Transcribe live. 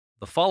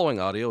The following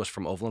audio is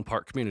from Overland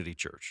Park Community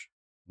Church.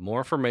 More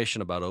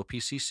information about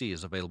OPCC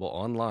is available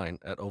online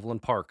at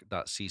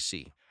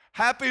overlandpark.cc.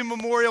 Happy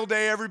Memorial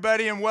Day,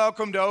 everybody, and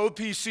welcome to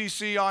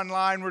OPCC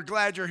Online. We're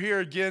glad you're here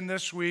again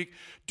this week.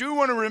 Do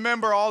want to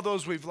remember all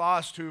those we've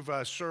lost who've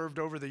served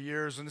over the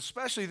years, and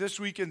especially this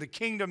week in the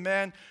Kingdom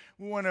Men,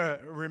 we want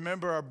to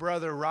remember our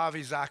brother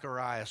Ravi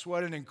Zacharias.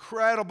 What an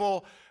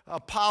incredible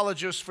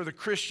apologist for the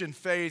Christian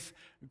faith,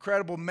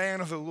 incredible man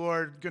of the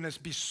Lord, going to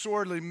be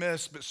sorely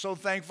missed, but so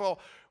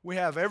thankful we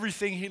have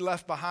everything he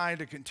left behind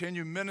to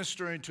continue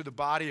ministering to the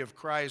body of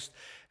Christ.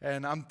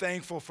 And I'm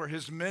thankful for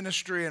his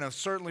ministry, and I've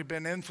certainly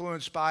been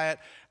influenced by it,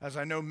 as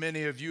I know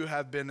many of you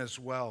have been as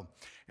well.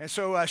 And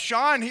so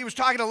Sean, he was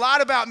talking a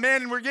lot about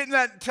men, and we're getting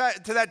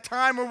to that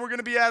time where we're going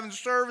to be having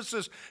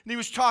services. And he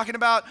was talking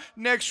about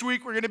next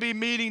week we're going to be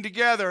meeting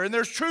together. And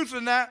there's truth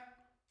in that,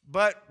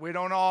 but we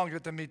don't all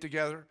get to meet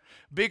together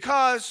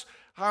because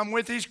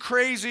with these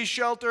crazy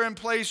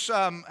shelter-in-place,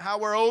 how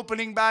we're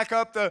opening back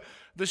up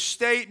the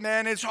state,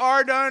 man, it's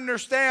hard to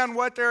understand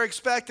what they're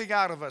expecting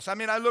out of us. I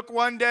mean, I look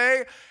one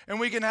day and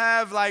we can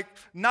have like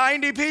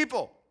 90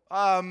 people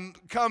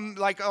come,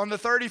 like on the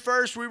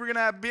 31st, we were going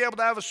to be able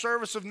to have a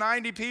service of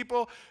 90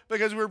 people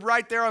because we were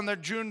right there on the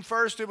June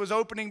 1st. It was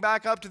opening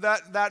back up to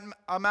that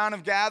amount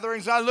of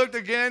gatherings. I looked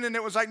again and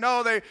it was like,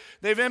 no,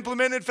 they've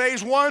implemented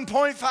phase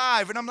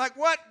 1.5. And I'm like,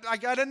 what? I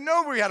didn't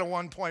know we had a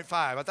 1.5.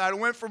 I thought it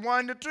went from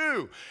 1 to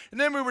 2. And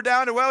then we were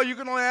down to, well, you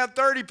can only have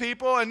 30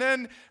 people. And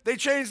then they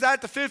changed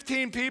that to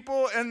 15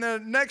 people. And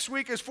the next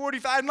week is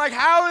 45. I'm like,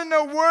 how in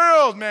the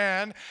world,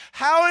 man?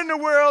 How in the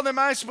world am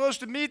I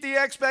supposed to meet the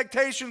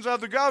expectations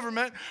of the government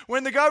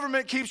when the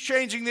government keeps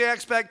changing the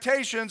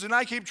expectations and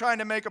I keep trying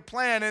to make a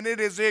plan, and it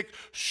is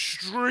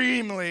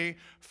extremely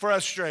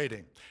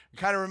frustrating. It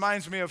kind of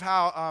reminds me of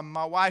how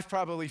my wife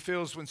probably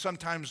feels when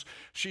sometimes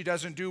she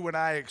doesn't do what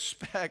I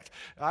expect.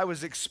 I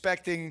was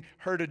expecting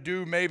her to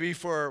do maybe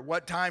for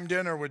what time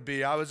dinner would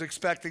be. I was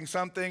expecting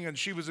something and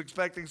she was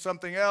expecting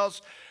something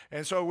else.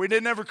 And so we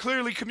didn't ever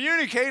clearly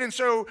communicate. And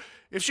so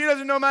if she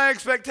doesn't know my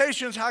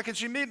expectations, how can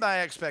she meet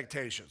my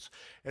expectations?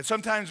 And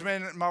sometimes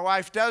when my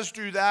wife does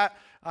do that,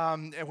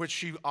 which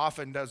she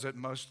often does it,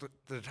 most of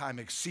the time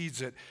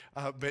exceeds it.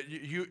 But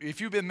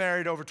if you've been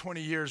married over 20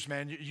 years,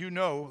 man, you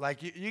know,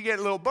 like you get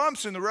little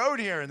bumps in the road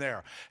here and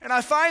there. And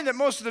I find that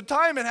most of the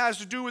time it has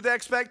to do with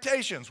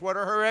expectations. What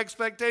are her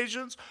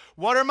expectations?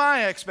 What are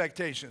my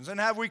expectations? And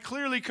have we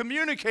clearly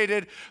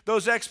communicated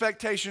those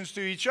expectations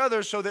to each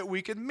other so that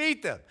we can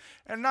meet them?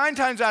 And 9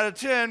 times out of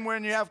 10,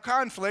 when you have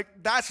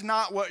conflict, that's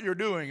not what you're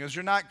doing, is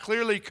you're not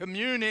clearly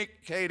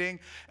communicating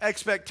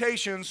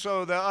expectations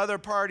so the other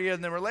party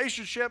in the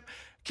relationship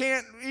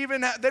they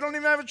don't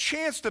even have a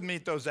chance to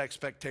meet those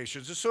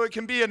expectations. So it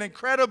can be an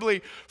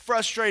incredibly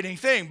frustrating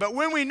thing. But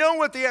when we know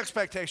what the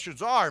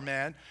expectations are,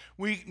 man,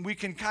 we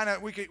can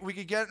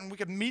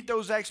meet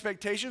those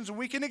expectations and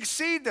we can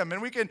exceed them,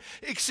 and we can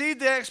exceed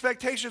the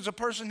expectations a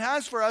person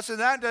has for us, and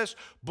that just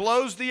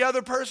blows the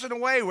other person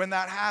away when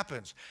that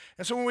happens.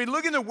 And so when we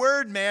look in the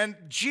Word, man,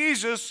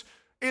 Jesus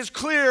is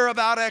clear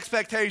about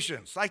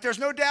expectations. Like there's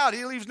no doubt.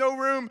 He leaves no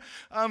room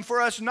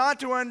for us not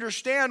to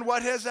understand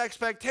what his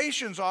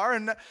expectations are.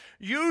 And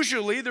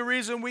usually the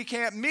reason we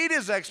can't meet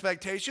his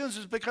expectations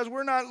is because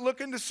we're not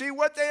looking to see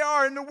what they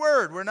are in the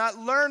Word. We're not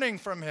learning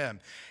from him.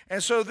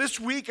 And so this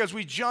week as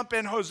we jump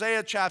in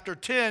Hosea chapter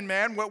 10,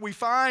 man, what we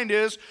find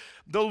is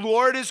the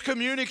Lord is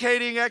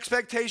communicating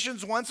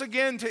expectations once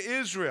again to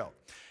Israel.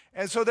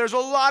 And so there's a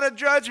lot of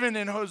judgment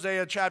in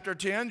Hosea chapter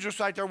 10,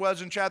 just like there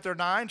was in chapter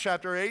 9,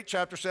 chapter 8,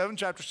 chapter 7,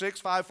 chapter 6,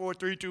 5, 4,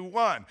 3, 2,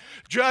 1.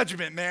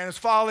 Judgment, man, is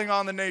falling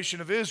on the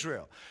nation of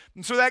Israel.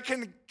 And so that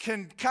can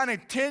kind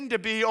of tend to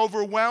be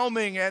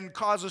overwhelming and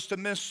cause us to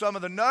miss some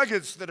of the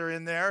nuggets that are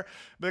in there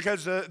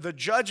because the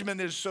judgment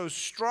is so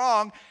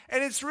strong.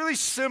 And it's really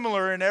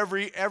similar in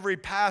every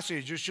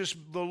passage. It's just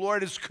the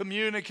Lord is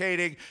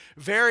communicating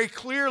very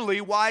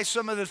clearly why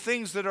some of the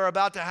things that are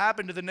about to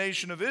happen to the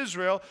nation of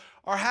Israel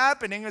are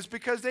happening is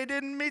because they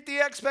didn't meet the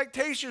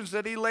expectations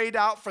that he laid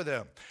out for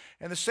them.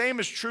 And the same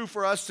is true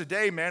for us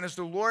today, man, as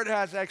the Lord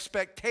has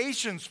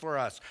expectations for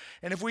us.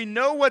 And if we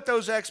know what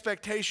those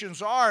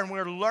expectations are and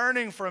we're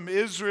learning from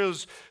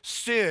Israel's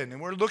sin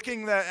and we're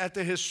looking at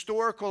the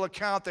historical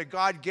account that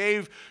God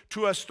gave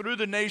to us through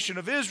the nation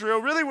of Israel,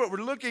 really what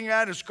we're looking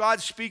at is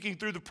God speaking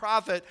through the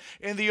prophet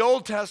in the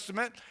Old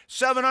Testament.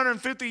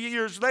 750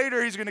 years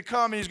later, he's going to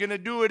come and he's going to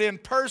do it in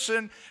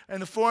person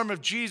in the form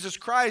of Jesus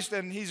Christ,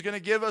 and he's going to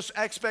give us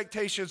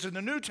expectations in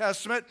the New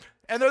Testament,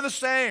 and they're the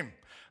same.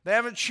 They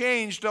haven't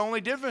changed. The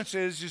only difference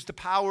is the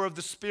power of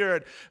the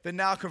Spirit that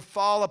now can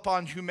fall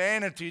upon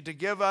humanity to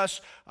give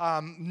us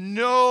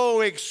no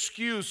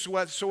excuse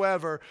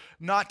whatsoever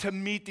not to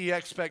meet the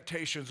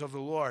expectations of the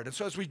Lord. And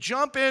so as we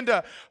jump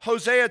into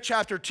Hosea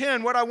chapter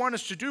 10, what I want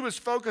us to do is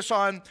focus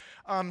on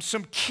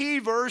some key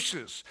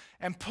verses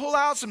and pull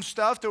out some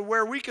stuff to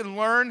where we can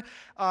learn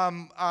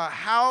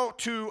how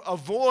to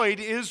avoid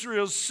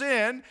Israel's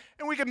sin.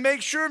 And we can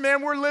make sure,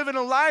 man, we're living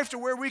a life to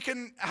where we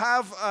can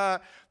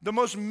have the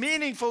most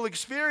meaningful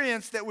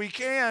experience that we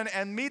can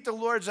and meet the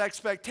Lord's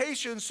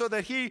expectations so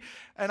that he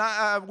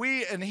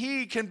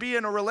can be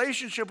in a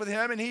relationship with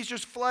him, and he's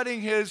just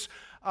flooding his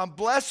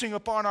blessing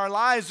upon our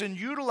lives and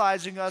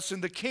utilizing us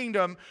in the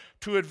kingdom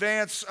to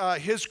advance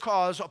his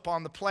cause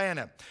upon the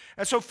planet.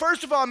 And so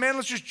first of all, man,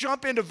 let's just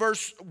jump into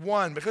verse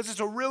 1 because it's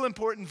a real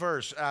important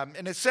verse.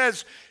 And it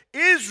says,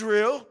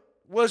 Israel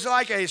was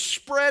like a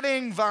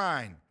spreading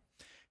vine.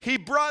 He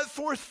brought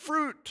forth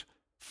fruit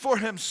for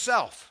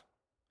himself.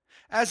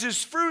 As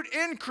his fruit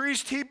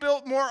increased, he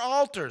built more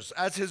altars.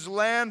 As his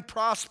land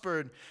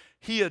prospered,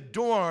 he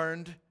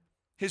adorned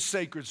his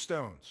sacred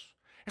stones.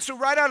 And so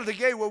right out of the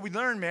gate, what we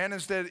learn, man,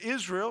 is that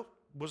Israel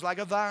was like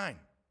a vine.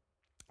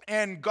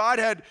 And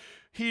God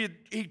he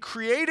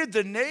created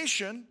the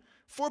nation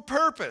for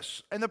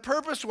purpose. And the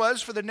purpose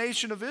was for the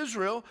nation of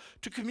Israel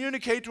to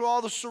communicate to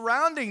all the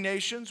surrounding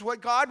nations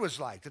what God was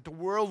like, that the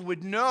world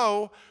would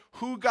know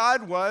who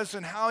God was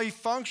and how he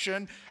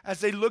functioned as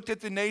they looked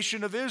at the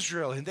nation of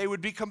Israel. And they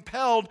would be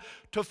compelled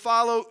to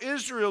follow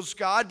Israel's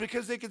God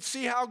because they could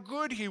see how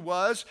good he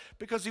was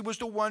because he was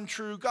the one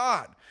true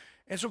God.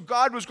 And so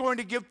God was going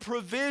to give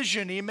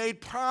provision. He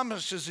made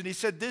promises, and he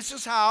said, this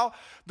is how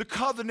the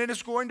covenant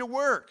is going to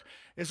work,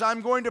 is I'm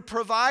going to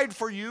provide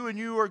for you, and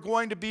you are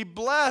going to be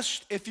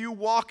blessed if you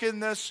walk in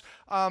this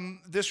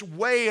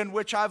way in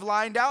which I've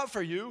lined out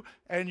for you,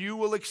 and you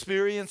will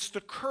experience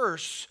the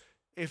curse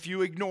if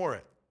you ignore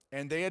it.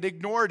 And they had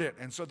ignored it,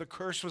 and so the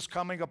curse was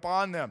coming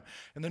upon them.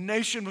 And the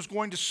nation was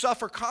going to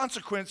suffer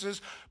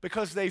consequences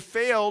because they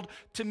failed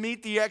to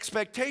meet the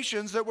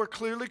expectations that were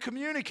clearly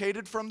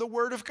communicated from the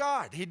Word of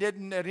God. He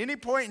didn't at any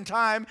point in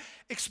time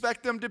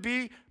expect them to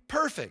be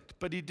perfect,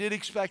 but he did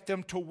expect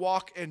them to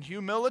walk in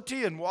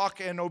humility and walk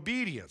in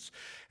obedience.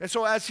 And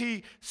so as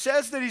he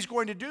says that he's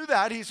going to do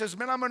that, he says,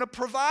 man, I'm going to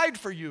provide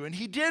for you. And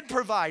he did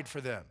provide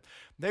for them.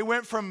 They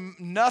went from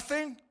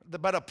nothing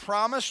but a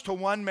promise to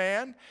one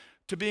man,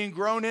 to being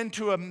grown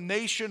into a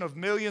nation of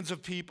millions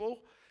of people,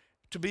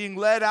 to being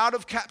led out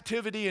of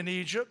captivity in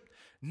Egypt.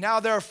 Now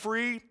they're a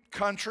free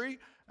country,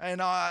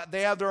 and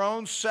they have their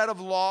own set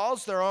of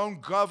laws, their own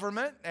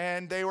government,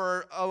 and they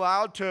were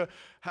allowed to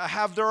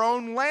have their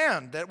own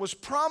land that was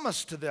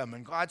promised to them.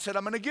 And God said,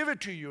 I'm going to give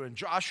it to you. And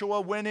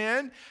Joshua went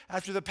in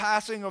after the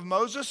passing of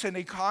Moses, and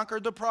he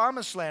conquered the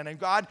promised land. And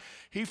God,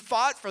 he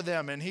fought for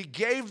them, and he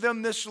gave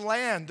them this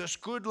land, this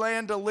good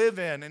land to live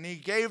in. And he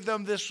gave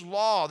them this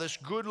law, this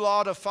good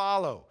law to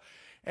follow.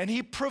 And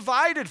he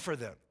provided for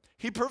them.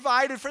 He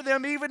provided for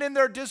them even in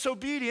their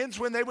disobedience.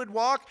 When they would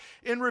walk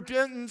in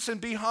repentance and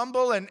be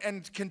humble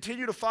and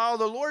continue to follow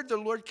the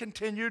Lord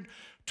continued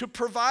to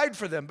provide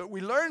for them. But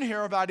we learn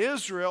here about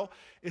Israel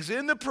is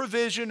in the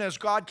provision as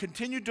God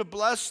continued to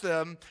bless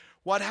them.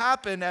 What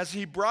happened as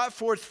he brought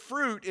forth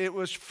fruit, it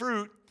was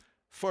fruit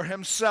for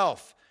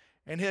himself.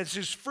 And as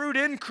his fruit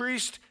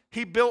increased,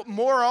 he built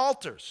more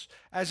altars.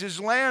 As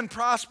his land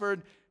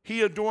prospered,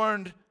 he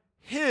adorned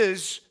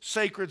his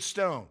sacred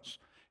stones.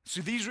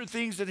 So these were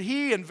things that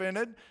he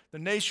invented, the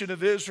nation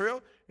of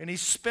Israel, and he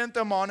spent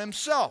them on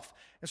himself.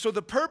 And so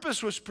the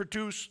purpose was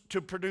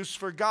to produce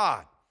for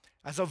God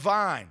as a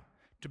vine,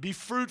 to be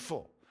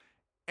fruitful.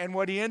 And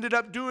what he ended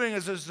up doing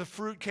is as the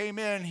fruit came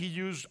in, he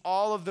used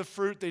all of the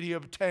fruit that he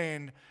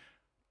obtained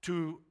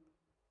to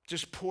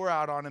just pour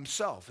out on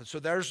himself. And so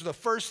there's the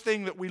first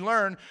thing that we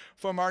learn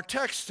from our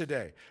text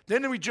today.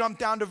 Then we jump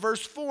down to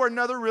verse 4,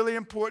 another really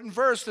important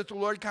verse that the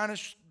Lord kind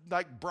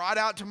of brought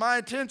out to my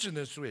attention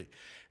this week.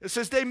 It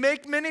says, they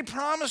make many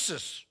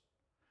promises.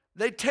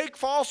 They take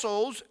false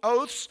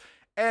oaths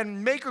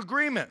and make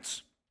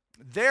agreements.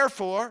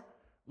 Therefore,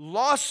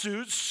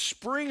 lawsuits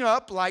spring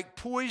up like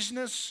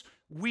poisonous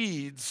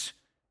weeds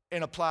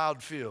in a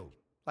plowed field.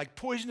 Like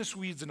poisonous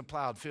weeds in a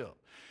plowed field.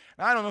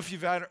 Now, I don't know if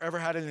you've ever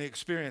had any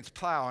experience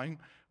plowing,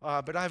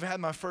 but I've had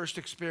my first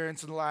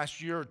experience in the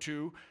last year or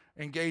two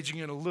engaging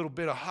in a little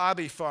bit of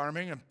hobby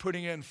farming and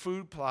putting in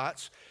food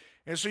plots.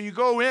 And so you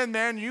go in,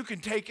 man, you can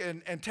take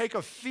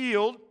a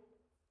field,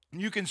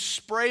 you can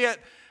spray it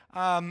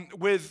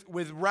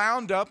with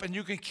Roundup, and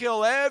you can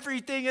kill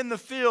everything in the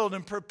field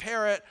and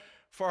prepare it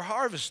for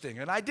harvesting.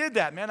 And I did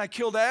that, man. I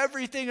killed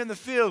everything in the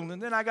field.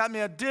 And then I got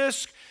me a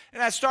disc,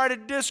 and I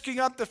started disking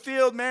up the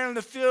field, man, and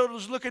the field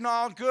was looking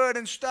all good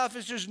and stuff.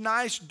 It's just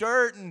nice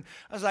dirt. And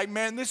I was like,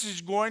 man, this is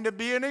going to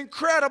be an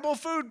incredible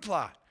food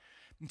plot.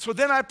 And so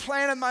then I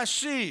planted my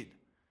seed.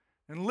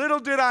 And little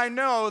did I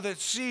know that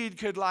seed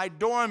could lie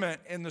dormant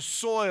in the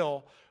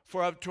soil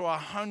for up to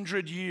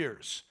 100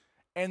 years.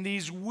 And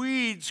these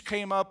weeds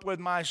came up with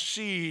my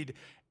seed,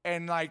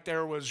 and like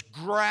there was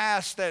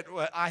grass that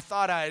I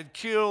thought I had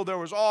killed. There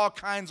was all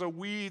kinds of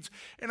weeds,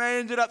 and I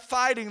ended up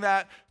fighting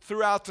that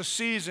throughout the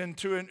season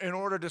in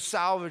order to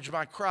salvage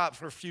my crop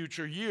for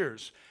future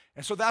years.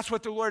 And so that's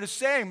what the Lord is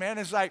saying, man.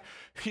 It's like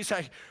he's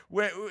like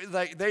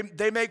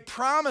they make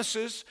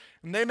promises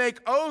and they make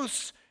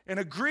oaths and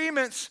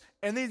agreements,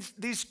 And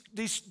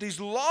these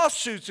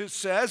lawsuits, it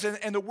says,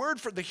 and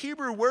the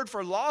Hebrew word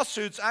for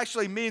lawsuits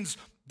actually means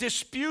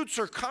disputes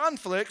or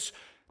conflicts.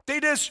 They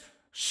just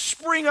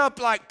spring up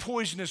like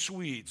poisonous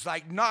weeds,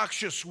 like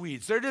noxious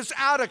weeds. They're just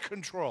out of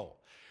control.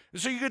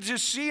 So you could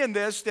just see in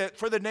this that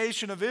for the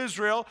nation of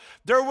Israel,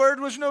 their word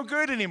was no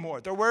good anymore.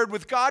 Their word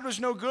with God was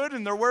no good,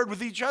 and their word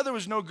with each other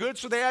was no good,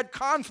 so they had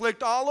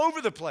conflict all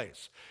over the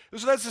place.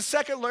 So that's the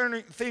second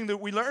learning thing that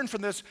we learned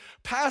from this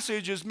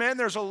passage is, man,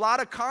 there's a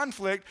lot of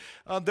conflict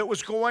that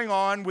was going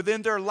on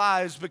within their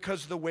lives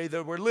because of the way they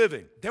were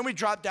living. Then we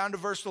drop down to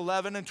verse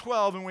 11 and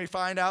 12, and we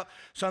find out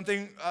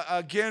something,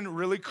 again,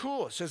 really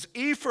cool. It says,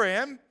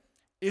 Ephraim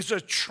is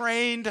a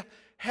trained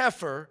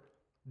heifer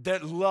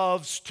that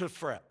loves to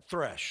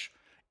thresh.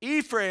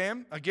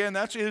 Ephraim, again,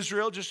 that's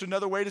Israel, just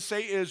another way to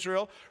say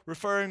Israel,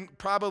 referring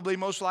probably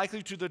most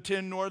likely to the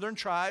 10 northern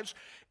tribes.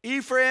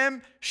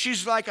 Ephraim,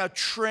 she's like a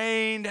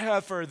trained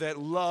heifer that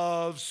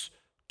loves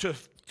to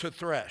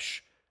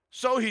thresh.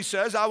 So he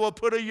says, I will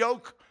put a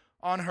yoke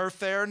on her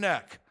fair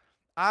neck.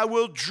 I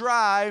will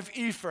drive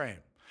Ephraim.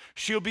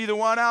 She'll be the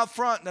one out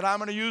front that I'm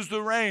going to use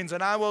the reins,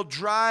 and I will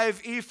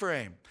drive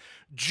Ephraim.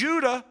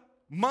 Judah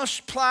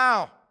must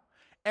plow,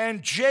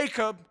 and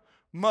Jacob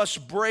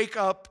must break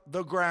up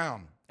the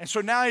ground. And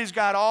so now he's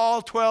got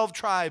all 12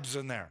 tribes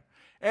in there.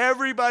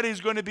 Everybody's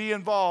going to be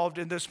involved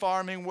in this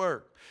farming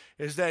work.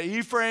 Is that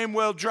Ephraim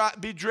will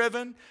be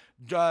driven,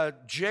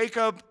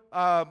 Jacob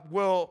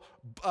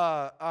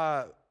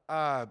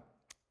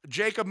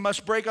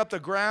must break up the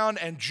ground,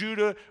 and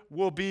Judah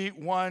will be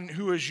one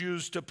who is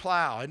used to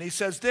plow. And he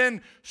says,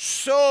 then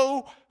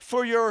sow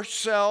for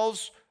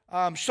yourselves,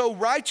 sow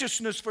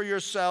righteousness for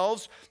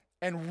yourselves,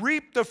 and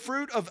reap the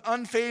fruit of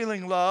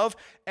unfailing love,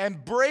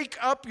 and break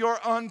up your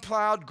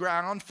unplowed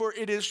ground, for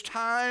it is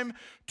time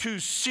to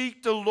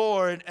seek the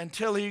Lord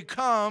until he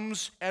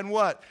comes and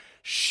what?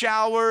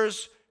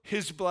 Showers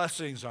his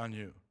blessings on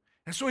you.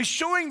 And so he's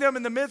showing them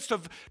in the midst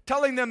of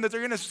telling them that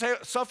they're going to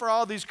suffer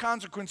all these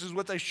consequences,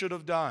 what they should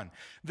have done.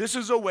 This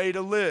is a way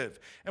to live.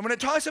 And when it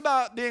talks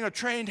about being a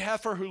trained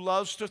heifer who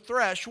loves to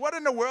thresh, what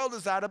in the world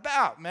is that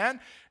about,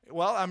 man?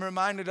 Well, I'm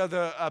reminded of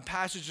the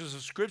passages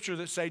of Scripture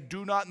that say,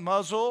 do not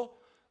muzzle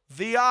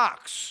the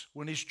ox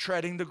when he's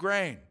treading the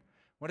grain.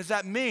 What does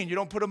that mean? You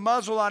don't put a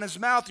muzzle on his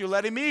mouth, you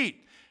let him eat.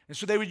 And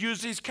so they would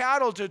use these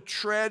cattle to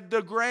tread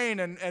the grain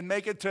and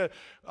make it to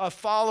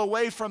fall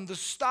away from the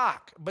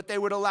stock. But they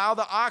would allow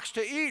the ox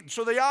to eat.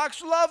 So the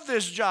ox loved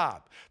this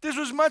job. This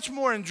was much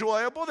more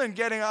enjoyable than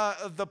getting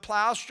the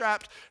plow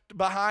strapped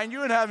behind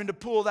you and having to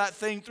pull that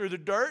thing through the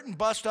dirt and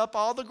bust up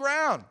all the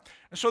ground.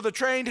 And so the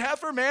trained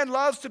heifer, man,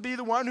 loves to be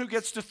the one who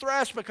gets to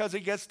thresh because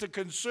he gets to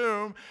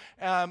consume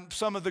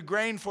some of the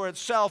grain for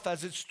itself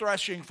as it's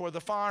threshing for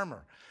the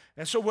farmer.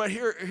 And so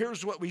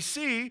here's what we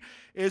see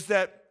is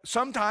that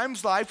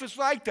sometimes life is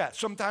like that.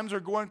 Sometimes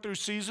we're going through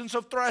seasons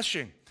of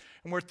threshing.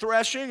 And we're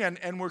threshing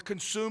and we're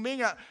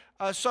consuming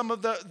some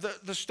of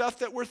the stuff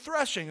that we're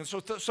threshing. And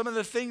so some of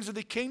the things of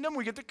the kingdom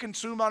we get to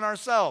consume on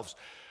ourselves.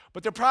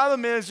 But the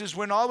problem is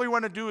when all we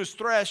want to do is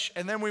thresh,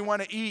 and then we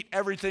want to eat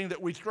everything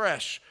that we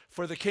thresh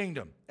for the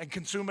kingdom and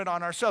consume it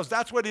on ourselves.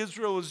 That's what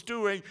Israel is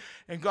doing,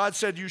 and God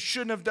said you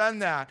shouldn't have done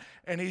that.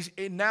 And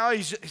now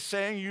he's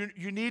saying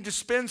you need to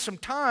spend some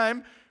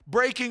time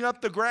breaking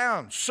up the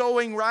ground,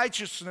 sowing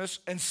righteousness,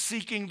 and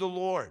seeking the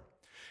Lord.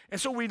 And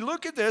so we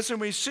look at this and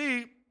we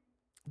see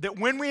that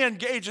when we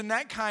engage in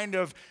that kind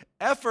of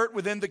effort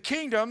within the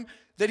kingdom,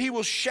 that he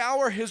will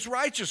shower his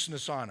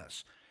righteousness on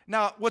us.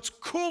 Now, what's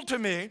cool to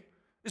me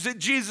is that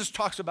Jesus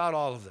talks about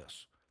all of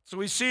this. So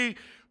we see,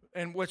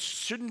 and what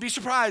shouldn't be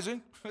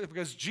surprising,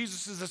 because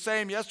Jesus is the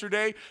same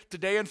yesterday,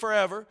 today, and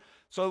forever.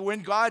 So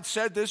when God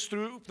said this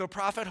through the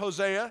prophet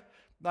Hosea,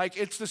 like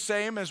it's the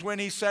same as when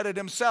he said it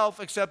himself,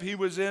 except he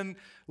was in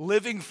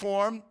living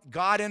form,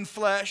 God in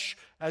flesh,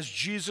 as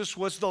Jesus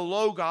was the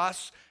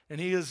Logos, and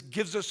he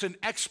gives us an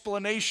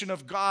explanation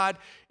of God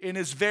in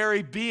his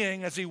very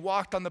being as he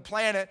walked on the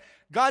planet.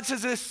 God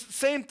says this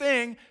same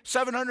thing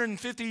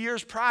 750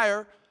 years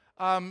prior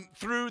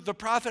through the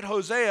prophet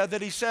Hosea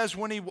that he says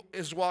when he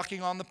is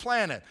walking on the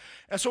planet.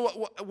 And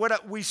so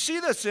what we see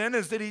this in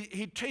is that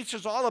he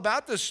teaches all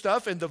about this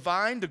stuff in the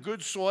vine, the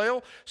good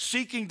soil,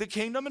 seeking the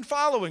kingdom and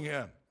following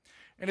him.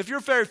 And if you're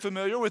very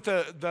familiar with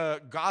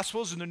the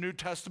Gospels in the New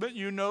Testament,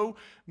 you know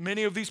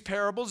many of these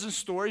parables and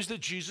stories that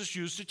Jesus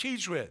used to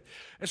teach with.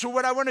 And so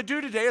what I want to do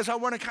today is I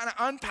want to kind of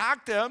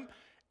unpack them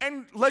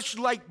and let's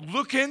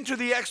look into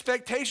the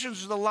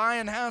expectations the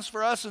Lion has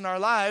for us in our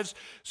lives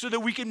so that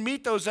we can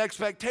meet those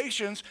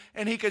expectations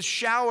and he can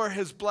shower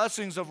his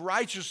blessings of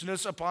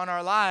righteousness upon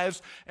our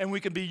lives and we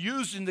can be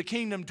used in the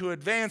kingdom to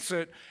advance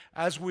it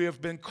as we have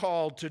been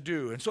called to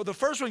do. And so the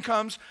first one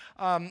comes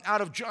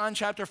out of John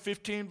chapter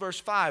 15,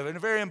 verse 5, and a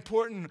very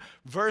important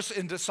verse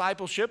in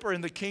discipleship or in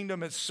the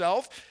kingdom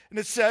itself. And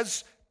it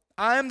says,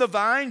 I am the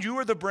vine, you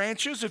are the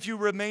branches. If you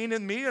remain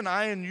in me and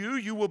I in you,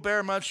 you will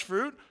bear much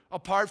fruit.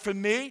 Apart from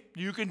me,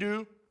 you can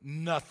do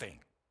nothing.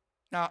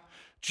 Now,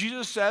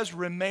 Jesus says,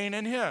 remain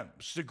in him.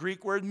 It's the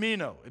Greek word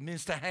meno. It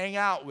means to hang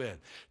out with,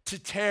 to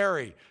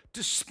tarry,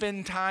 to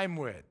spend time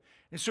with.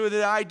 And so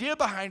the idea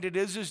behind it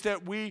is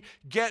that we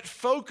get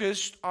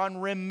focused on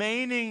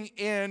remaining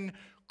in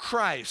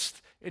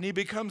Christ, and he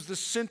becomes the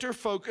center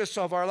focus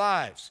of our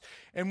lives.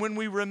 And when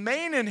we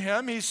remain in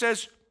him, he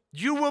says,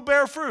 you will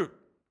bear fruit.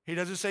 He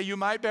doesn't say you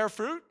might bear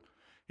fruit.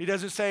 He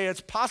doesn't say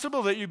it's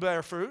possible that you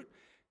bear fruit.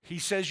 He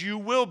says you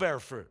will bear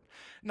fruit.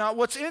 Now,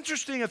 what's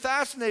interesting and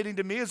fascinating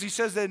to me is he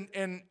says that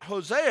in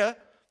Hosea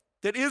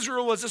that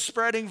Israel was a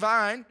spreading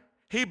vine.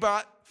 He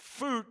brought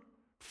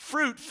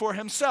fruit for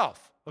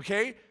himself,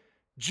 okay?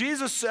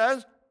 Jesus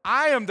says,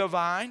 I am the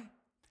vine,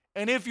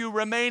 and if you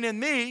remain in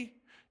me,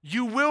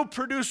 you will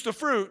produce the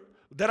fruit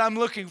that I'm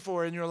looking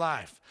for in your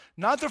life.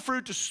 Not the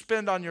fruit to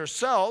spend on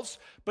yourselves,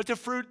 but the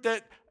fruit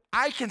that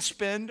I can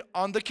spend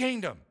on the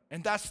kingdom.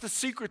 And that's the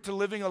secret to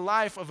living a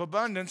life of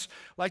abundance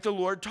like the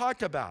Lord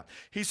talked about.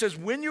 He says,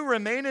 when you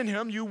remain in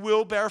him, you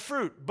will bear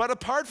fruit. But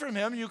apart from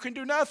him, you can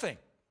do nothing.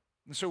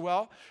 And so,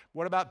 well,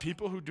 what about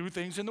people who do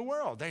things in the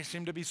world? They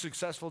seem to be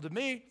successful to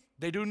me.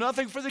 They do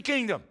nothing for the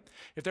kingdom.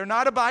 If they're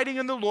not abiding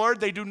in the Lord,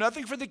 they do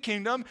nothing for the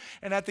kingdom.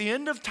 And at the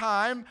end of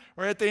time,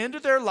 or at the end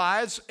of their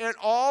lives, it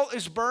all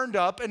is burned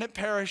up and it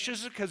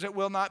perishes because it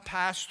will not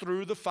pass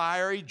through the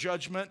fiery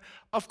judgment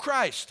of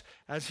Christ.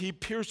 As he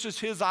pierces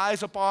his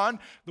eyes upon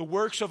the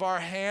works of our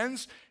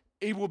hands,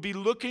 he will be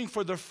looking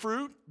for the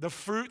fruit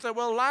that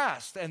will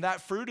last. And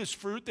that fruit is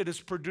fruit that is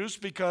produced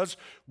because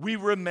we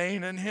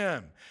remain in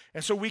him.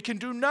 And so we can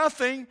do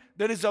nothing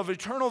that is of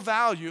eternal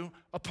value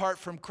apart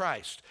from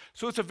Christ.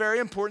 So it's a very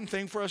important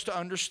thing for us to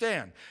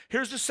understand.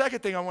 Here's the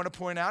second thing I want to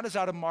point out is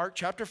out of Mark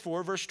chapter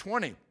 4, verse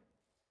 20.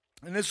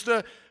 And it's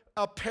a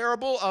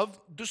parable of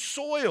the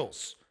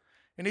soils.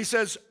 And he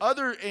says,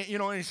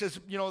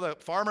 the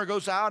farmer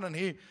goes out and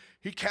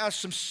he casts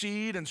some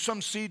seed, and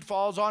some seed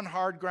falls on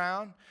hard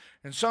ground,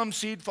 and some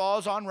seed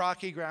falls on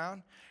rocky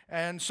ground,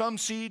 and some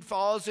seed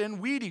falls in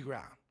weedy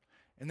ground.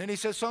 And then he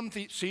says some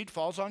seed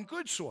falls on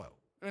good soil.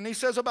 And he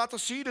says about the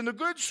seed in the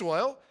good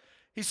soil,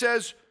 he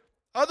says,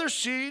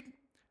 others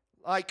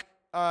like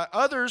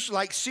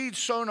seed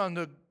sown on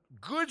the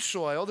good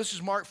soil, this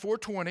is Mark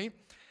 4:20,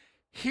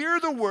 hear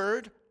the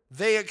word,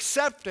 they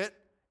accept it,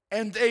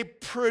 and they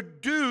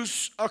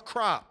produce a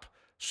crop,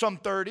 some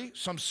 30,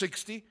 some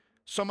 60,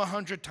 some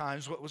 100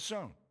 times what was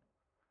sown.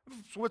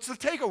 So what's the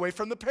takeaway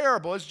from the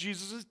parable as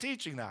Jesus is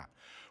teaching that?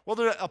 Well,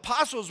 the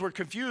apostles were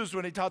confused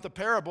when he taught the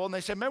parable, and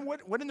they said, man,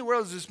 what in the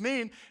world does this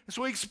mean? And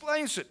so he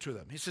explains it to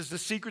them. He says, the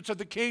secrets of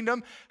the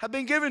kingdom have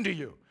been given to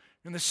you.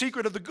 And the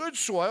secret of the good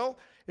soil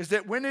is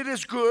that when it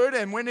is good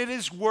and when it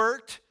is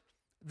worked,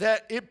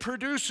 that it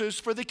produces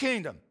for the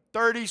kingdom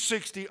 30,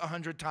 60,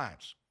 100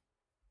 times.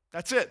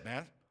 That's it,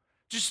 man.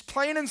 Just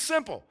plain and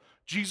simple.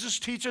 Jesus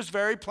teaches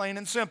very plain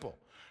and simple.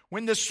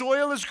 When the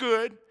soil is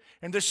good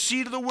and the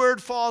seed of the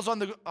word falls on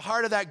the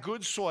heart of that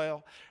good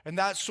soil, and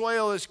that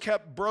soil is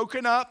kept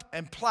broken up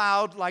and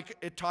plowed like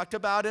it talked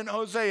about in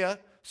Hosea,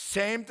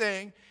 same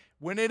thing.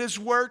 When it is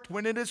worked,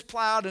 when it is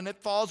plowed, and it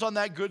falls on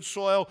that good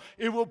soil,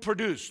 it will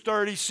produce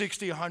 30,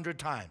 60, 100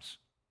 times.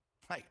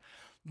 Like,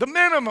 the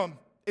minimum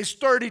is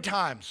 30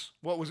 times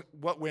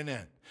what went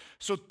in.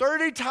 So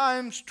 30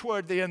 times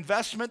toward the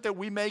investment that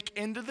we make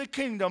into the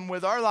kingdom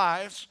with our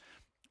lives,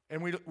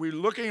 and we're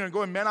looking and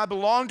going, man, I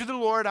belong to the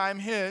Lord, I'm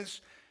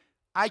his.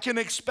 I can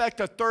expect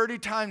a 30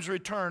 times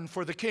return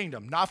for the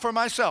kingdom, not for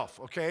myself,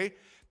 okay?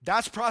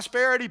 That's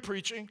prosperity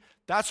preaching.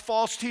 That's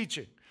false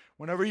teaching.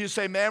 Whenever you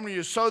say, man, when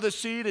you sow the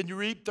seed and you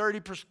reap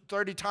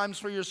 30 times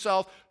for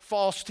yourself,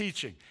 false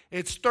teaching.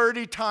 It's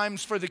 30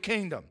 times for the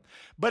kingdom.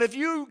 But if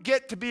you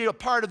get to be a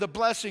part of the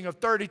blessing of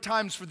 30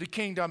 times for the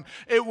kingdom,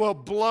 it will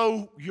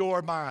blow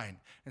your mind.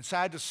 And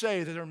sad to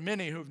say that there are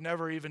many who've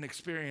never even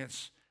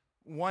experienced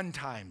 1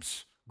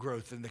 times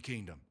growth in the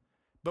kingdom.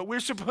 But we're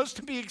supposed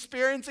to be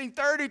experiencing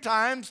 30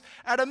 times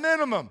at a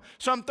minimum.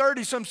 Some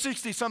 30, some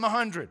 60, some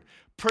 100.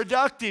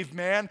 Productive,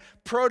 man.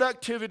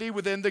 Productivity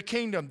within the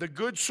kingdom. The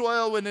good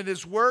soil, when it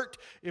is worked,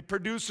 it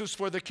produces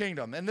for the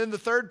kingdom. And then the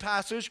third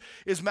passage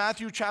is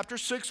Matthew chapter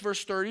 6,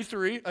 verse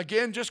 33.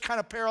 Again, just kind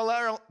of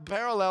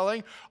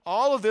paralleling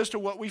all of this to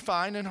what we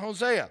find in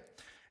Hosea.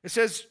 It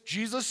says,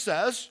 Jesus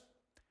says,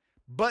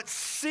 but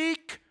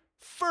seek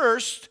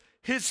first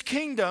his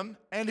kingdom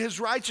and his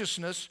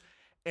righteousness,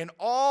 and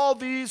all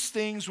these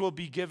things will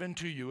be given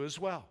to you as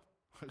well.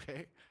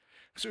 Okay?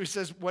 So he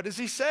says, what does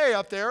he say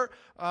up there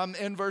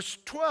in verse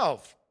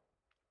 12?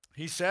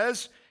 He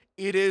says,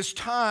 it is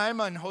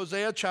time, in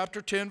Hosea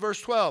chapter 10,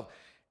 verse 12,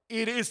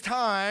 it is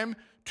time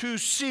to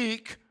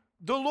seek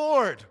the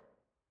Lord.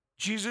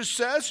 Jesus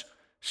says,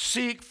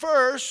 seek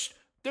first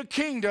the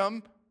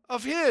kingdom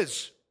of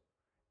his,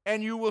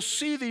 and you will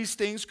see these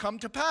things come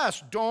to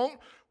pass. Don't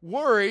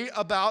worry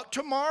about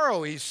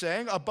tomorrow, he's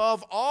saying,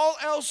 above all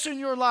else in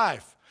your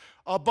life.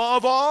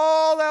 Above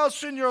all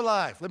else in your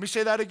life. Let me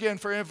say that again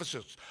for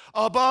emphasis.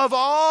 Above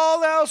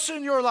all else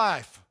in your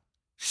life,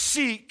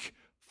 seek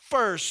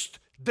first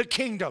the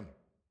kingdom.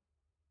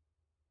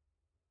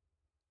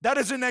 That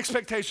is an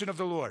expectation of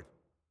the Lord.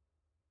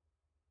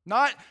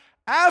 Not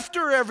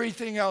after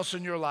everything else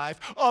in your life.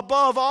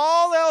 Above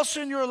all else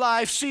in your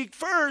life, seek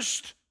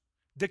first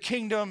the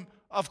kingdom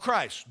of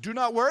Christ. Do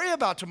not worry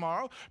about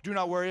tomorrow. Do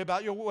not worry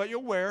about what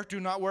you'll wear. Do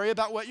not worry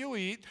about what you'll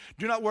eat.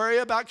 Do not worry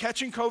about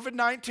catching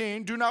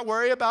COVID-19. Do not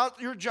worry about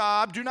your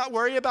job. Do not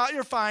worry about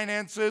your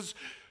finances.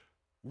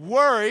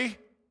 Worry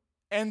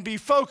and be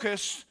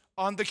focused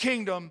on the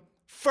kingdom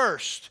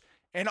first.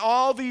 And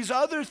all these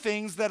other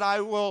things that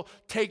I will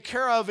take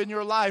care of in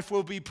your life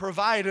will be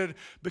provided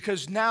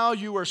because now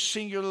you are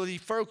singularly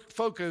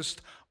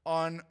focused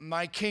on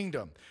my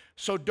kingdom.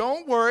 So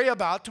don't worry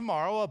about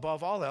tomorrow.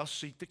 Above all else,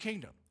 seek the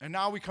kingdom. And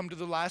now we come to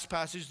the last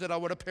passage that I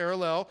want to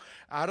parallel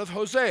out of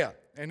Hosea.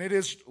 And it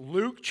is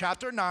Luke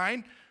chapter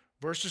 9,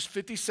 verses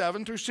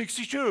 57 through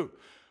 62.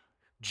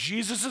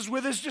 Jesus is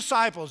with his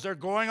disciples. They're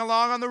going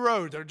along on the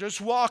road. They're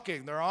just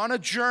walking. They're on a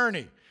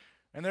journey.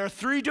 And there are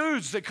three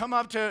dudes that come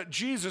up to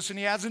Jesus, and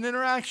he has an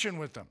interaction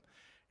with them.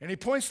 And he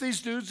points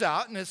these dudes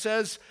out, and it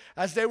says,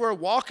 as they were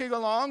walking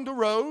along the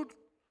road,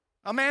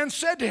 a man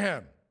said to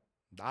him,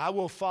 I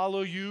will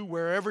follow you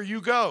wherever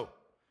you go.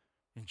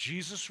 And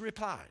Jesus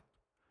replied,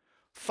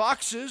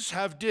 foxes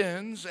have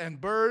dens and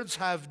birds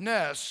have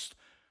nests,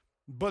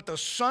 but the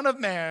Son of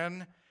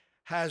Man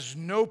has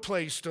no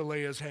place to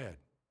lay his head.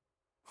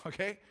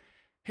 Okay?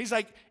 He's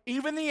like,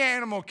 even the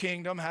animal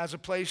kingdom has a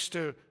place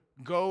to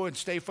go and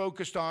stay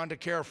focused on to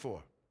care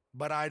for,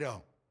 but I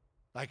don't.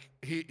 Like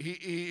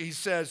he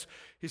says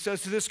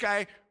to this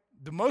guy,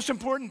 the most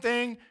important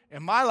thing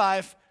in my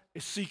life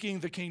is seeking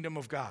the kingdom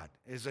of God,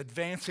 is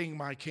advancing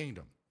my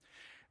kingdom.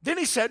 Then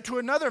he said to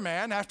another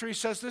man, after he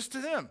says this to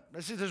them,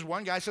 there's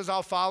one guy says,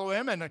 I'll follow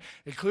him, and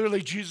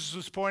clearly Jesus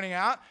was pointing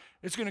out,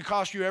 it's going to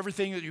cost you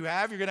everything that you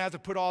have. You're going to have to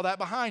put all that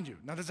behind you.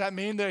 Now, does that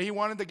mean that he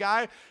wanted the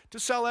guy to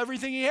sell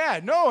everything he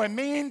had? No, it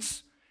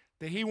means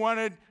that he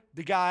wanted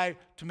the guy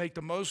to make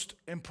the most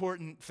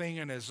important thing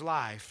in his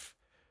life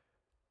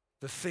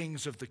the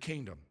things of the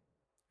kingdom.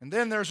 And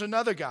then there's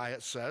another guy,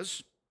 it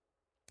says.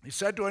 He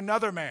said to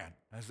another man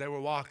as they were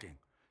walking,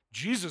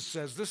 Jesus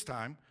says this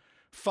time,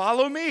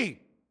 follow me.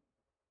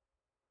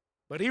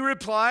 But he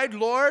replied,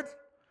 Lord,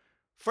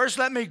 first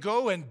let me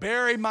go and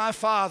bury my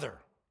father.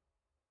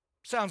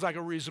 Sounds like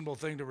a reasonable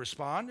thing to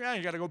respond. Yeah,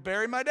 you got to go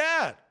bury my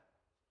dad.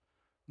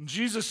 And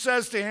Jesus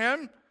says to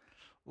him,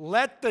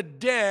 let the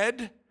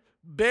dead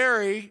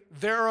bury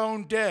their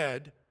own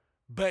dead,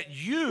 but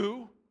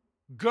you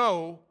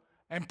go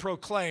and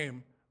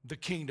proclaim the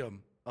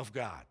kingdom of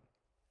God.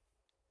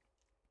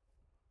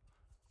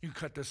 You can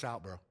cut this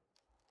out, bro.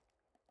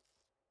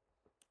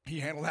 Can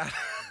you handle that? Is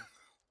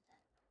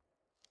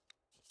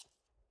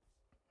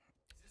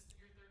this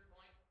your third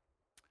point?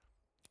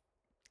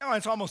 Oh,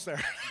 it's almost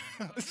there.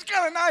 It's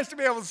kind of nice to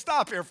be able to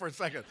stop here for a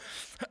second.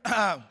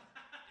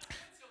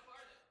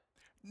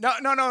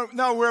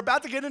 No. We're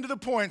about to get into the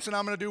points, and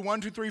I'm going to do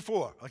 1, 2, 3,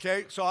 4.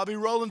 Okay, so I'll be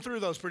rolling through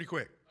those pretty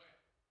quick.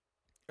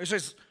 Okay. It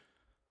says,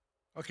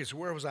 okay, so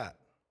where was that?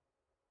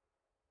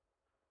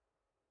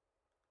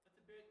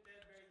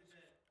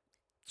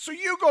 So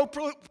you go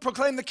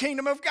proclaim the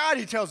kingdom of God,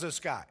 he tells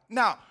this guy.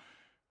 Now,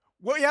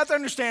 what you have to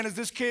understand is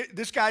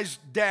this guy's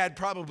dad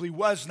probably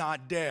was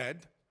not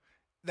dead.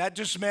 That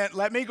just meant,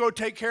 let me go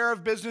take care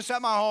of business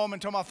at my home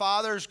until my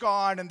father's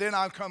gone, and then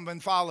I'll come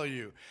and follow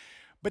you.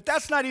 But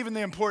that's not even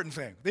the important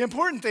thing. The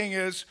important thing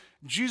is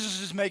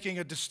Jesus is making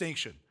a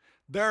distinction.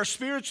 There are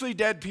spiritually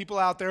dead people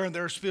out there, and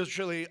there are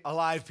spiritually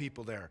alive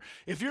people there.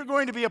 If you're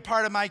going to be a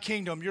part of my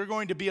kingdom, you're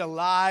going to be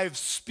alive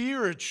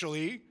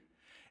spiritually,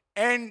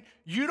 and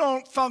you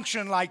don't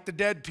function like the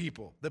dead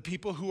people, the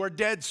people who are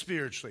dead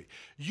spiritually.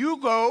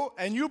 You go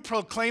and you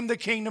proclaim the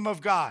kingdom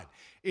of God.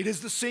 It is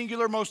the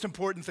singular most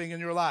important thing in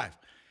your life.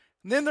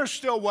 And then there's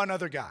still one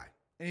other guy.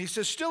 And he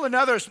says, still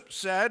another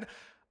said,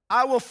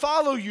 I will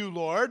follow you,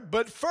 Lord,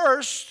 but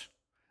first,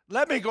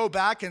 let me go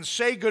back and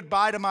say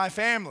goodbye to my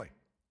family.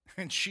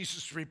 And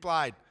Jesus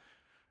replied,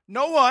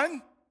 no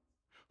one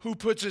who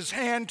puts his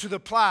hand to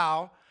the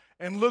plow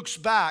and looks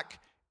back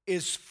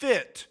is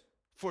fit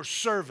for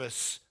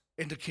service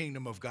in the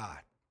kingdom of God.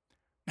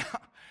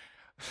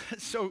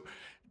 So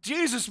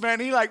Jesus, man,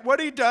 what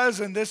he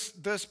does in this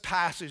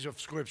passage of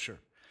Scripture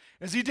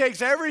is he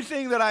takes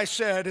everything that I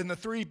said in the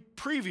 3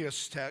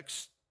 previous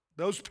texts,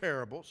 those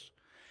parables,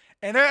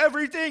 and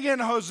everything in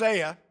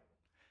Hosea,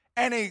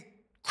 and he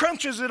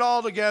crunches it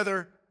all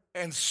together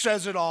and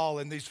says it all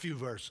in these few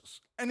verses.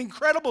 An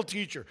incredible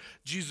teacher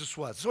Jesus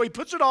was. So he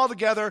puts it all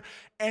together,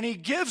 and he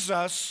gives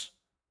us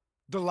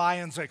the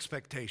lion's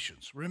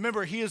expectations.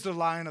 Remember, he is the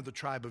lion of the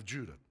tribe of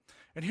Judah.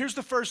 And here's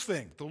the first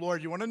thing, the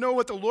Lord. You want to know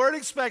what the Lord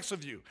expects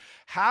of you.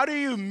 How do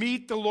you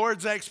meet the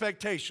Lord's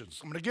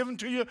expectations? I'm going to give them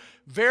to you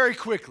very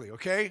quickly,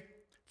 okay?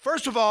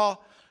 First of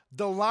all,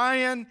 the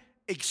lion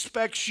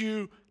expects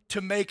you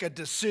to make a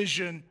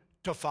decision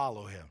to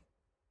follow him.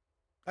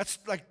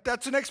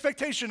 That's an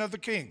expectation of the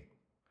king.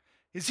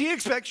 Is he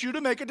expects you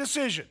to make a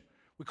decision.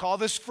 We call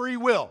this free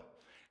will.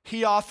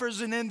 He offers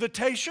an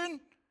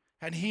invitation,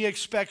 and he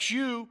expects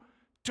you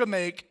to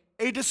make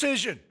a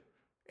decision.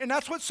 And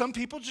that's what some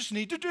people just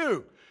need to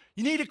do.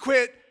 You need to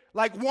quit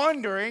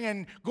wondering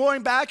and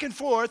going back and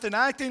forth and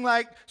acting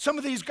like some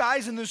of these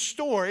guys in this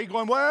story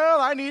going,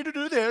 well, I need to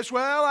do this.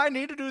 Well, I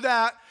need to do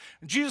that.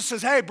 And Jesus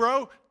says, hey,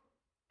 bro,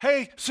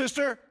 Hey,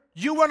 sister,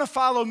 you want to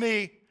follow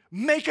me?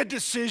 Make a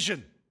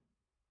decision.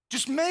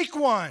 Just make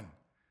one.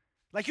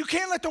 Like, you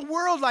can't let the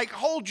world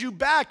hold you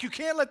back. You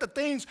can't let the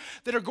things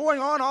that are going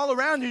on all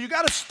around you. You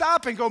got to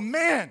stop and go,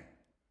 man,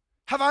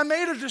 have I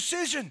made a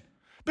decision?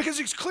 Because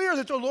it's clear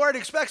that the Lord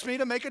expects me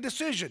to make a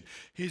decision.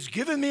 He's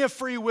given me a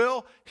free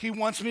will. He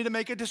wants me to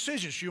make a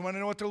decision. So you want to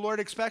know what the Lord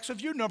expects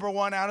of you? Number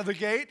one, out of the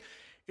gate,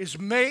 is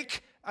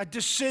make a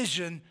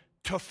decision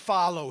to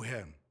follow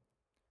him.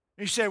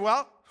 And you say,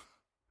 well,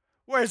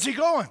 where is he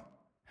going?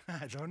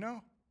 I don't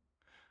know.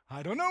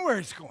 I don't know where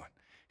he's going.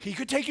 He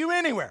could take you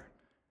anywhere.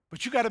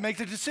 But you got to make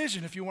the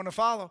decision if you want to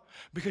follow,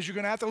 because you're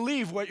going to have to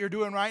leave what you're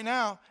doing right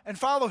now and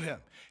follow him.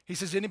 He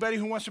says, anybody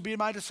who wants to be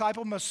my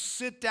disciple must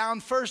sit down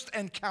first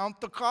and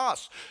count the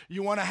cost.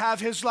 You want to have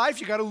his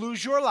life, you got to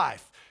lose your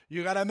life.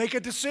 You got to make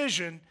a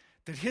decision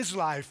that his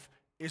life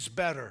is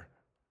better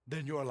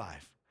than your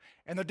life.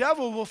 And the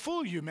devil will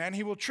fool you, man.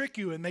 He will trick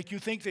you and make you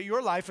think that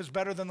your life is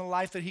better than the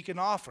life that he can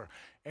offer.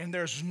 And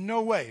there's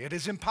no way. It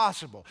is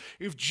impossible.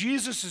 If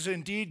Jesus is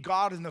indeed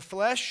God in the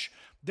flesh,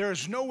 there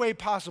is no way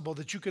possible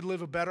that you could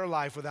live a better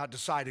life without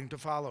deciding to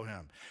follow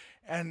him.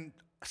 And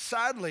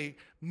sadly,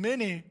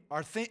 many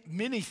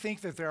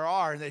think that there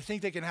are, and they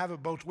think they can have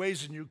it both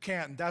ways, and you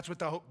can't. And that's what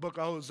the book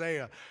of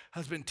Hosea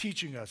has been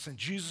teaching us. And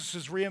Jesus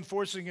is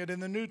reinforcing it in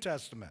the New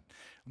Testament.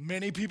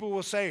 Many people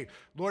will say,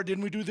 Lord,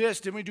 didn't we do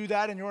this? Didn't we do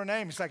that in your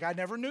name? He's like, I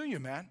never knew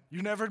you, man.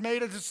 You never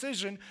made a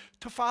decision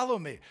to follow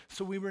me.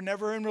 So we were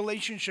never in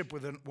relationship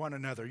with one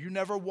another. You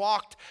never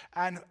walked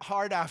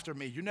hard after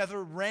me. You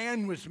never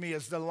ran with me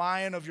as the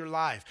lion of your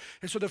life.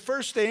 And so the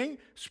first thing,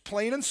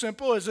 plain and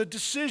simple, is a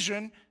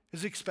decision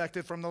is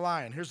expected from the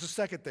lion. Here's the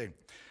second thing.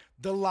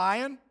 The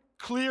lion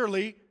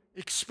clearly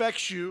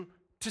expects you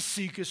to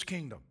seek his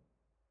kingdom.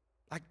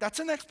 Like,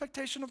 that's an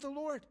expectation of the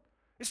Lord.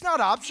 It's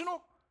not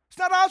optional. It's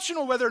not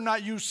optional whether or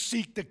not you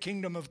seek the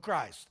kingdom of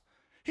Christ.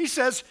 He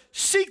says,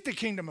 seek the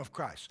kingdom of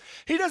Christ.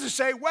 He doesn't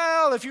say,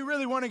 well, if you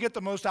really want to get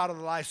the most out of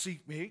the life,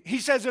 seek me. He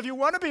says, if you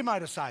want to be my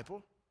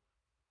disciple,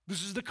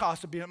 this is the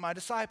cost of being my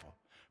disciple.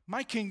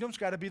 My kingdom's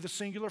got to be the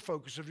singular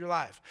focus of your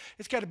life.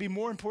 It's got to be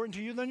more important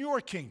to you than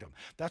your kingdom.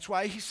 That's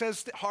why he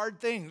says hard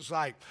things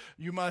like,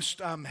 you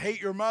must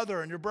hate your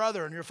mother and your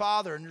brother and your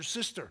father and your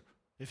sister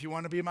if you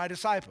want to be my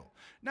disciple.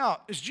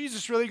 Now, is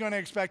Jesus really going to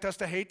expect us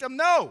to hate them?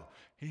 No.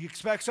 He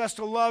expects us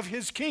to love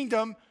his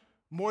kingdom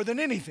more than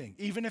anything,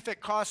 even if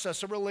it costs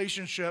us a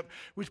relationship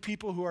with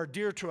people who are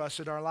dear to us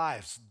in our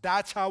lives.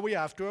 That's how we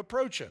have to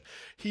approach it.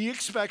 He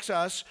expects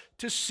us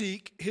to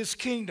seek his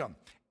kingdom.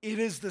 It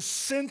is the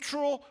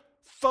central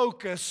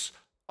focus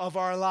of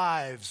our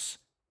lives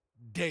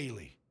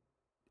daily.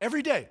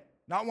 Every day.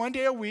 Not one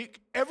day a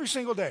week, every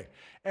single day.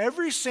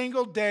 Every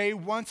single day,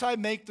 once I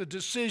make the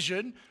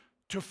decision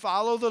to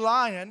follow the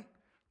lion,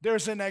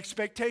 there's an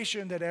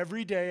expectation that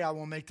every day I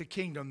will make the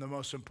kingdom the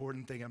most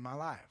important thing in my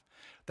life.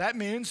 That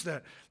means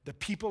that the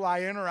people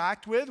I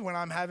interact with when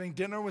I'm having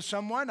dinner with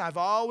someone, I've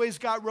always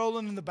got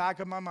rolling in the back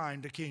of my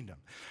mind the kingdom.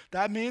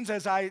 That means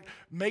as I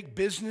make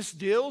business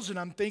deals and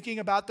I'm thinking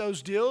about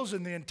those deals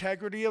and the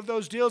integrity of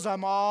those deals,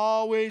 I'm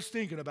always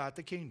thinking about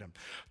the kingdom.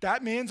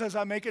 That means as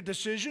I make a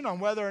decision on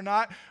whether or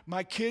not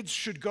my kids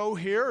should go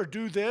here or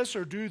do this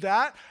or do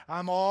that,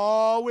 I'm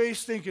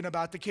always thinking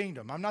about the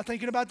kingdom. I'm not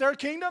thinking about their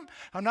kingdom.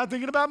 I'm not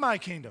thinking about my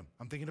kingdom.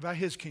 I'm thinking about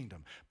his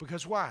kingdom.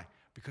 Because why?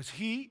 Because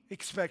he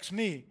expects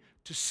me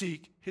to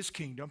seek his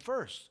kingdom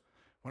first.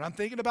 When I'm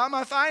thinking about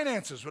my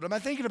finances, what am I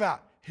thinking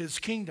about? His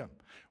kingdom.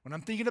 When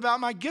I'm thinking about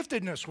my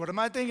giftedness, what am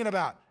I thinking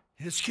about?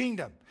 His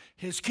kingdom.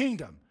 His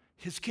kingdom.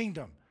 His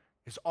kingdom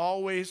is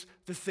always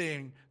the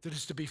thing that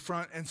is to be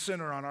front and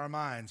center on our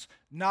minds.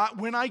 Not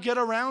when I get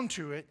around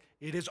to it.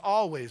 It is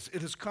always,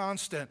 it is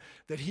constant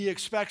that he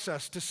expects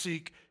us to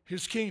seek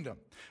his kingdom.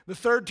 The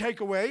third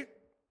takeaway,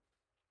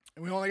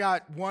 and we only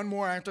got one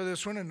more after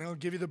this one, and then I'll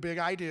give you the big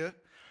idea,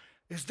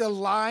 is the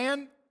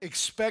lion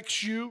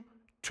expects you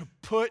to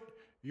put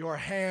your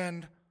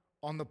hand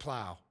on the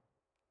plow.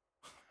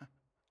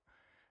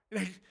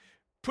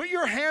 Put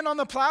your hand on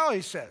the plow,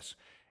 he says.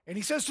 And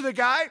he says to the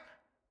guy,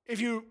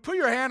 if you put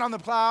your hand on the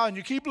plow and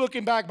you keep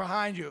looking back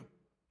behind you,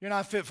 you're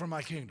not fit for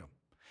my kingdom.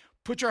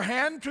 Put your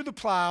hand to the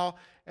plow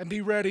and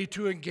be ready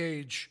to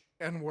engage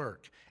and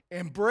work.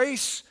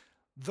 Embrace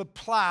the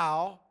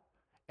plow,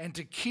 and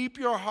to keep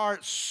your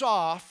heart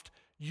soft,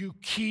 you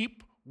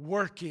keep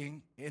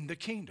working in the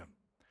kingdom.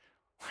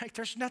 Like,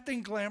 there's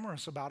nothing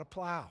glamorous about a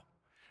plow.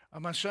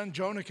 My son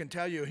Jonah can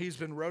tell you he's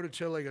been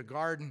rototilling a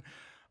garden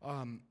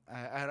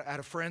at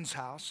a friend's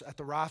house, at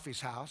the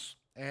Rafi's house,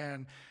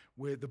 and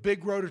the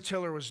big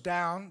rototiller was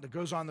down that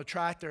goes on the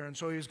tractor, and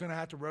so he was going to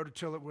have to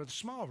rototill it with a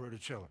small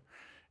rototiller.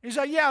 He's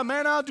like, yeah,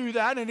 man, I'll do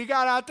that. And he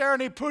got out there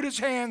and he put his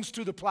hands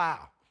to the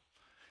plow.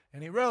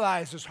 And he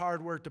realized it's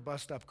hard work to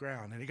bust up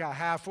ground. And he got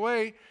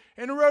halfway,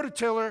 and the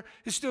rototiller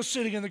is still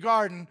sitting in the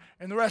garden,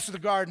 and the rest of the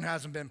garden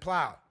hasn't been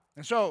plowed.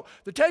 And so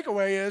the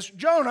takeaway is,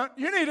 Jonah,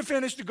 you need to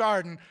finish the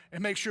garden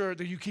and make sure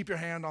that you keep your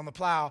hand on the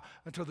plow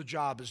until the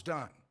job is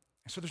done.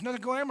 So there's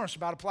nothing glamorous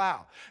about a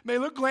plow. It may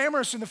look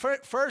glamorous in the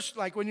first,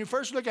 like when you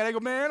first look at it, you go,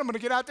 man, I'm going to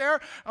get out there,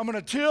 I'm going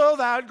to till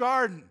that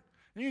garden.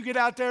 And you get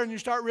out there and you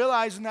start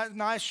realizing that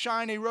nice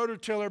shiny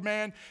rototiller,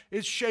 man,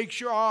 it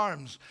shakes your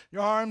arms.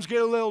 Your arms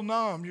get a little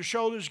numb. Your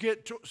shoulders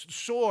get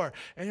sore.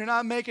 And you're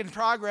not making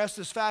progress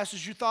as fast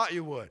as you thought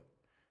you would.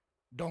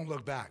 Don't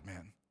look back,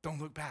 man. Don't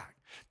look back.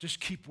 Just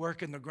keep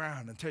working the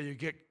ground until you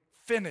get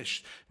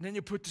finished. And then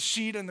you put the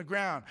seed in the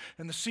ground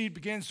and the seed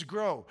begins to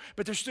grow.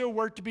 But there's still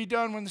work to be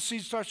done when the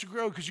seed starts to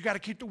grow because you got to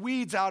keep the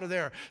weeds out of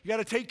there. You got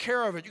to take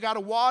care of it. You got to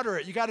water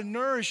it. You got to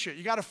nourish it.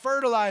 You got to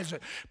fertilize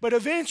it. But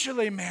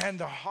eventually, man,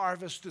 the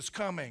harvest is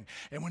coming.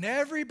 And when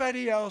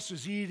everybody else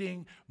is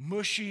eating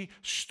mushy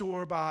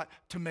store-bought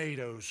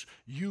tomatoes,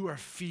 you are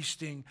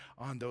feasting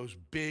on those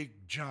big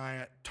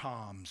giant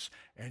toms,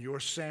 and your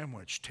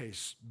sandwich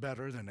tastes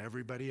better than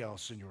everybody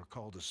else in your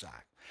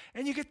cul-de-sac.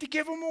 And you get to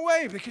give them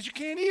away because you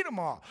can't eat them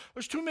all.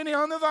 There's too many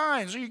on the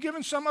vines. So you're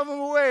giving some of them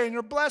away and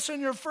you're blessing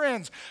your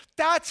friends.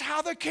 That's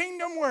how the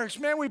kingdom works.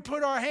 Man, we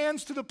put our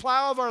hands to the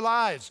plow of our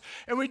lives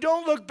and we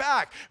don't look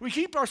back. We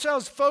keep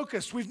ourselves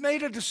focused. We've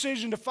made a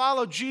decision to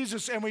follow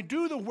Jesus and we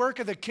do the work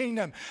of the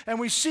kingdom and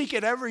we seek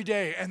it every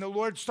day. And the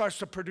Lord starts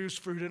to produce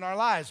fruit in our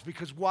lives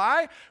because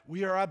why?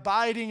 We are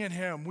abiding in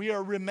him. We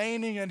are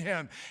remaining in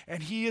him.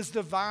 And he is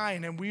the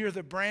vine and we are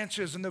the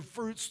branches and the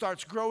fruit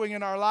starts growing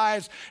in our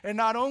lives. And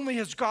not only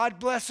is God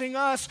blessing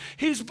us,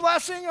 he's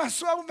blessing us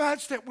so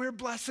much that we're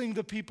blessing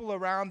the people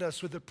around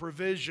us with the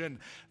provision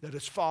that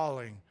is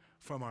falling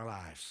from our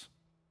lives.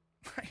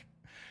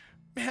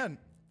 Man,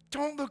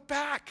 don't look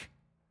back.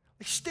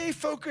 Stay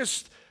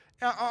focused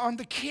on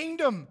the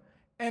kingdom.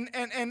 And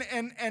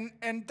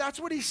that's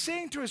what he's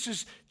saying to us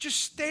is just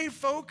stay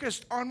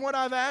focused on what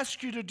I've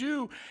asked you to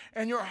do,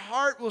 and your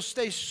heart will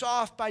stay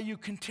soft by you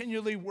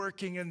continually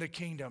working in the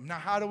kingdom. Now,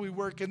 how do we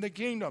work in the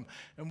kingdom?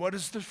 And what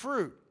is the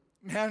fruit?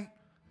 Man,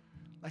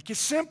 like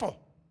it's simple.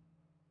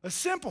 It's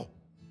simple.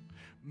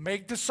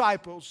 Make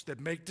disciples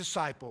that make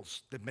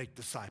disciples that make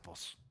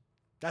disciples.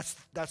 That's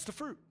the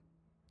fruit.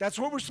 That's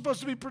what we're supposed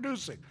to be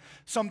producing.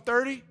 Some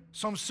 30,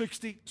 some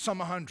 60, some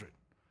 100.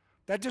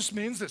 That just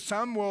means that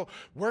some will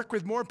work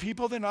with more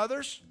people than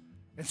others,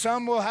 and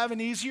some will have an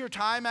easier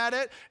time at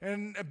it,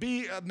 and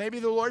maybe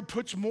the Lord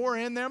puts more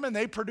in them and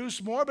they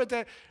produce more, but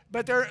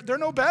they're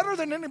no better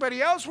than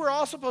anybody else. We're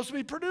all supposed to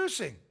be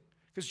producing.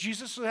 Because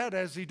Jesus said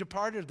as he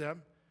departed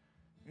them,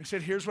 he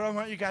said, here's what I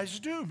want you guys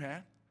to do,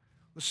 man.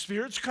 The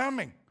Spirit's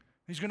coming.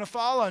 He's going to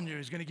fall on you.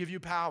 He's going to give you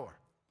power.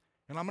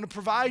 And I'm going to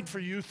provide for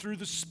you through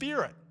the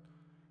Spirit.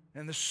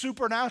 And the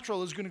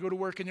supernatural is going to go to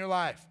work in your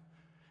life.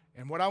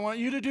 And what I want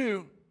you to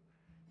do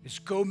is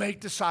go make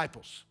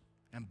disciples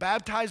and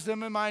baptize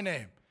them in my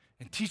name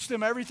and teach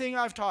them everything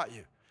I've taught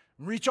you.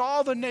 And reach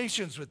all the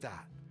nations with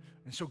that.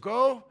 And so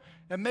go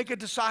and make a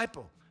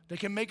disciple. They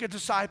can make a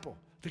disciple.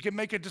 They can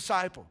make a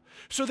disciple.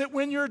 So that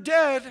when you're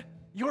dead,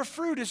 your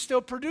fruit is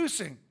still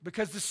producing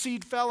because the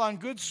seed fell on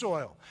good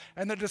soil.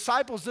 And the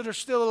disciples that are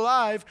still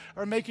alive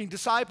are making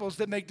disciples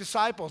that make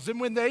disciples. And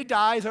when they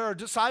die, there are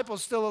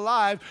disciples still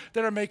alive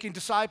that are making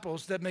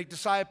disciples that make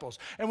disciples.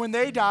 And when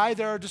they die,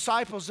 there are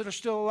disciples that are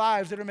still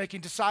alive that are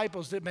making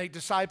disciples that make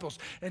disciples.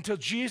 Until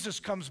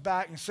Jesus comes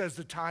back and says,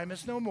 the time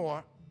is no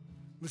more.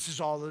 This is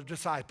all the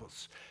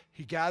disciples.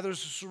 He gathers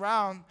us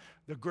around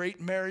the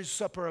great marriage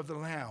supper of the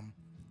Lamb,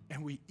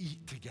 and we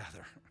eat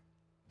together.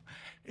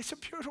 It's a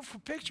beautiful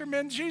picture,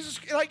 man. Jesus,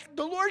 like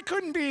the Lord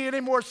couldn't be any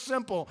more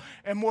simple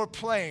and more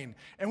plain.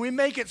 And we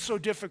make it so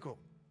difficult.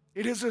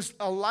 It is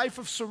a life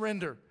of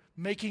surrender,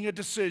 making a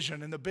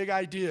decision. And the big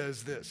idea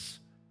is this.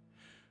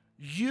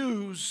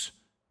 Use,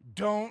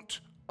 don't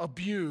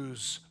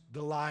abuse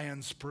the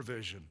lion's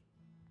provision.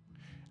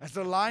 As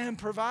the lion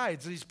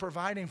provides, he's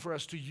providing for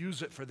us to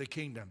use it for the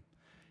kingdom.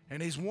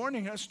 And he's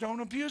warning us,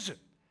 don't abuse it.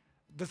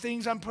 The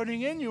things I'm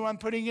putting in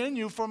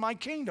you for my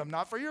kingdom,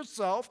 not for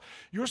yourself.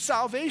 Your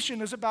salvation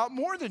is about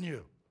more than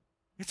you.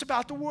 It's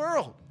about the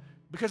world.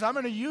 Because I'm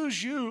going to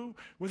use you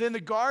within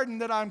the garden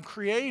that I'm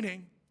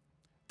creating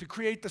to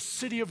create the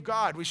city of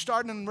God. We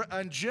start in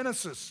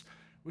Genesis.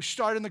 We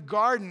start in the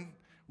garden.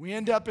 We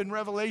end up in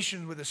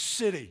Revelation with a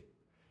city.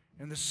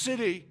 And the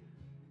city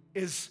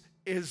is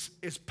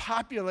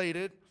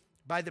populated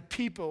by the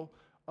people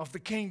of the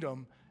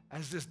kingdom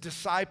as the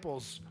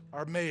disciples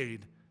are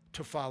made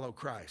to follow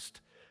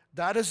Christ.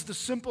 That is the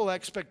simple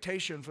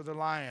expectation for the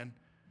lion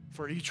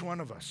for each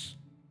one of us.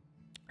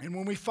 And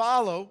when we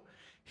follow,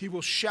 he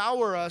will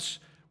shower us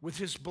with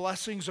his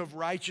blessings of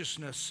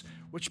righteousness,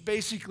 which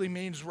basically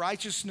means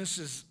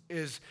righteousness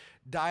is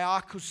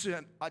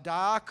diakosune,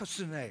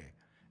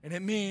 and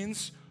it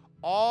means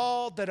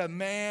all that a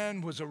man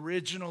was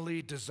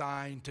originally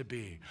designed to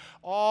be,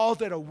 all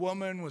that a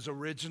woman was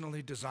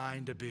originally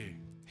designed to be.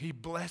 He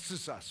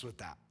blesses us with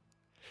that.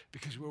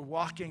 Because we're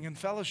walking in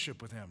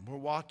fellowship with him. We're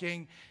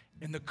walking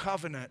in the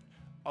covenant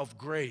of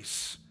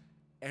grace.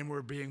 And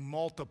we're being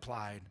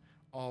multiplied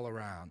all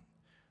around.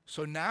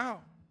 So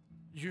now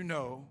you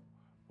know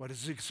what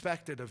is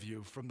expected of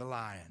you from the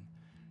lion.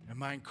 And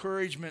my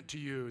encouragement to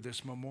you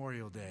this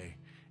Memorial Day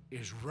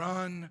is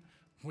run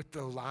with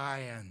the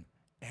lion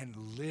and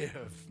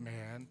live,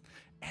 man,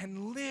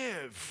 and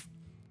live.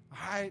 All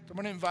right, I'm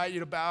going to invite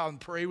you to bow and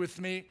pray with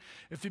me.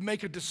 If you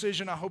make a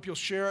decision, I hope you'll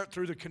share it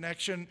through the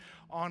connection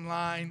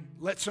online.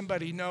 Let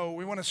somebody know.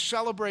 We want to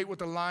celebrate what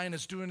the Lion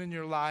is doing in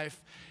your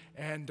life,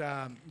 and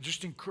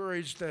just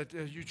encourage that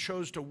you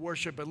chose to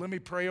worship. But let me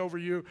pray over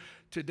you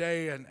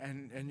today,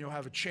 and you'll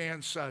have a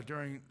chance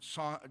during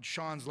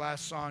Sean's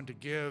last song to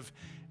give,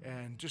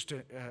 and just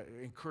to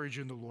encourage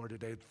you in the Lord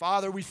today.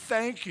 Father, we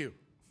thank you.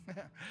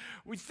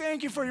 We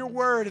thank you for your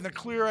word and the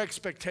clear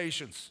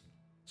expectations.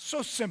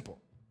 So simple.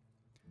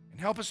 And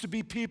help us to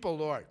be people,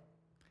 Lord.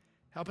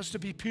 Help us to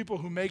be people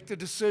who make the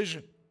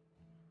decision.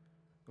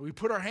 We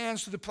put our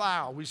hands to the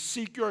plow. We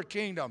seek your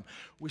kingdom.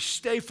 We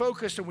stay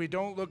focused and we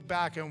don't look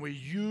back, and we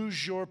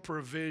use your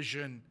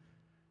provision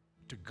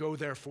to go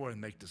therefore and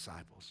make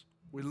disciples.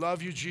 We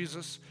love you,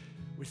 Jesus.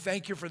 We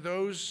thank you for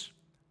those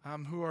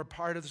who are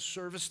part of the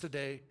service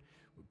today.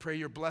 We pray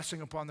your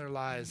blessing upon their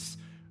lives.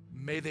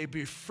 May they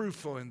be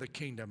fruitful in the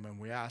kingdom, and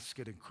we ask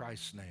it in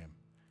Christ's name.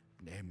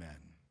 Amen.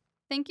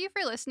 Thank you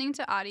for listening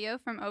to audio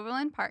from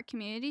Overland Park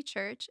Community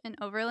Church in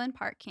Overland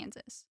Park,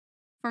 Kansas.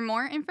 For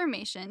more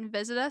information,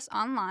 visit us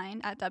online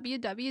at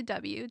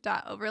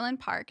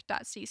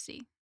www.overlandpark.cc.